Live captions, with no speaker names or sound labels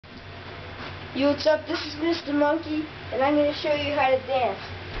Yo, what's up? This is Mr. Monkey, and I'm going to show you how to dance.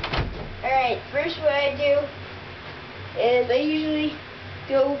 Alright, first what I do is I usually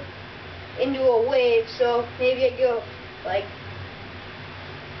go into a wave, so maybe I go like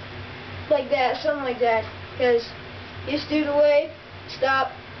that, something like that, because you just do the wave, stop,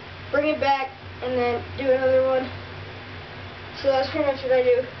 bring it back, and then do another one. So that's pretty much what I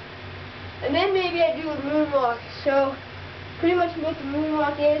do. And then maybe I do a moonwalk. So pretty much what the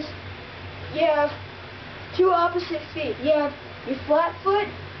moonwalk is, you have two opposite feet. You have your flat foot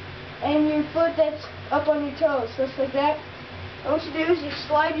and your foot that's up on your toes, just like that. And what you do is you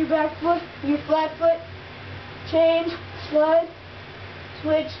slide your back foot, your flat foot, change, slide,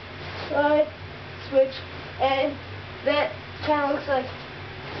 switch, slide, switch, and that kind of looks like.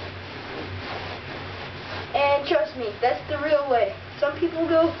 And trust me, that's the real way. Some people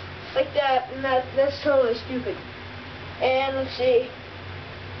go like that, and that's totally stupid. And let's see.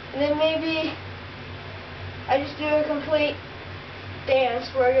 And then maybe I just do a complete dance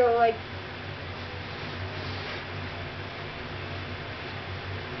where I go like,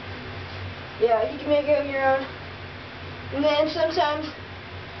 yeah, you can make it of your own. And then sometimes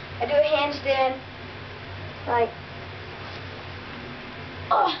I do a handstand, like,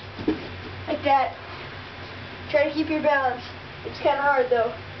 oh, like that. Try to keep your balance. It's kind of hard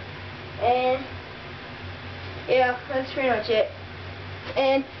though. And yeah, that's pretty much it.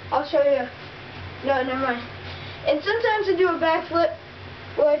 And I'll show you. No, never mind. And sometimes I do a backflip,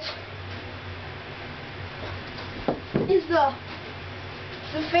 which is the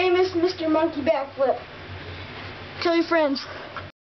famous Mr. Monkey backflip. Tell your friends.